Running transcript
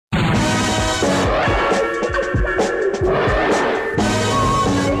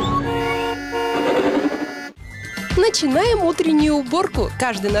Начинаем утреннюю уборку.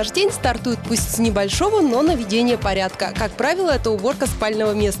 Каждый наш день стартует пусть с небольшого, но наведения порядка. Как правило, это уборка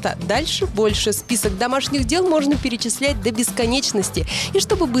спального места. Дальше больше. Список домашних дел можно перечислять до бесконечности. И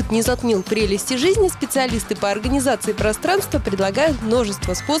чтобы быт не затмил прелести жизни, специалисты по организации пространства предлагают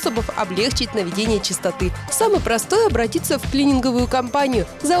множество способов облегчить наведение чистоты. Самый простой – обратиться в клининговую компанию.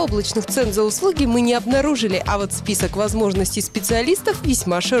 Заоблачных цен за услуги мы не обнаружили, а вот список возможностей специалистов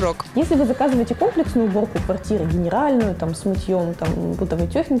весьма широк. Если вы заказываете комплексную уборку квартиры, генеральную, с мытьем, бытовой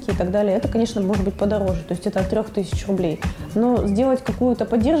техники и так далее, это, конечно, может быть подороже, то есть это от 3000 рублей. Но сделать какую-то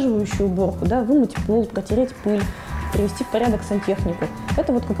поддерживающую уборку, вымыть пол, протереть пыль, привести в порядок сантехнику,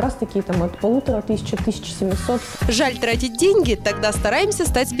 это вот как раз-таки от 1500–1700. Жаль тратить деньги? Тогда стараемся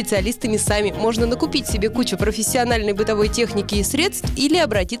стать специалистами сами. Можно накупить себе кучу профессиональной бытовой техники и средств или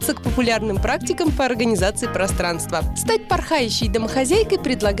обратиться к популярным практикам по организации пространства. Стать порхающей домохозяйкой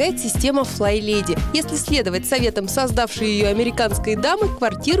предлагает система Fly Lady. Если следовать советам создавшей ее американской дамы,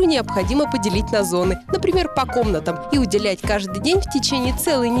 квартиру необходимо поделить на зоны, например, по комнатам, и уделять каждый день в течение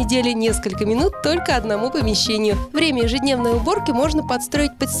целой недели несколько минут только одному помещению. Время ежедневной уборки можно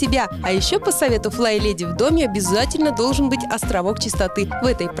подстроить под себя. А еще по совету Fly Lady в доме обязательно должен быть островок чистоты. В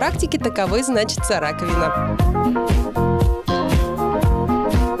этой практике таковой значится раковина.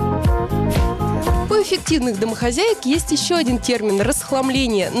 У эффективных домохозяек есть еще один термин –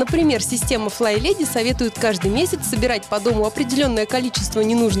 расхламление. Например, система Fly Lady советует каждый месяц собирать по дому определенное количество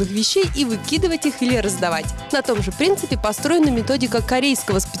ненужных вещей и выкидывать их или раздавать. На том же принципе построена методика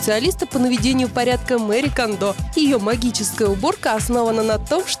корейского специалиста по наведению порядка Мэри Кондо. Ее магическая уборка основана на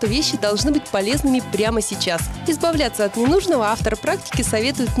том, что вещи должны быть полезными прямо сейчас. Избавляться от ненужного автор практики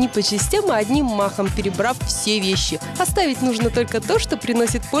советует не по частям, а одним махом, перебрав все вещи. Оставить нужно только то, что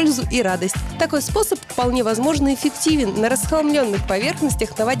приносит пользу и радость. Такой способ вполне возможно эффективен. На расхламленных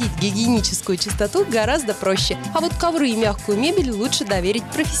поверхностях наводить гигиеническую чистоту гораздо проще. А вот ковры и мягкую мебель лучше доверить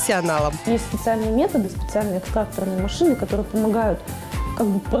профессионалам. Есть специальные методы, специальные экстракторные машины, которые помогают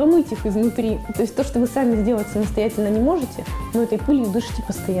промыть их изнутри. То есть то, что вы сами сделать самостоятельно не можете, но этой пылью дышите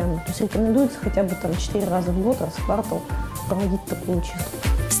постоянно. То есть рекомендуется хотя бы 4 раза в год, раз в квартал проводить такую чистку.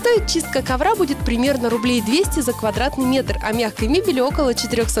 Стоит чистка ковра будет примерно рублей 200 за квадратный метр, а мягкой мебели около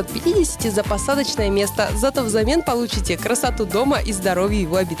 450 за посадочное место. Зато взамен получите красоту дома и здоровье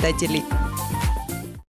его обитателей.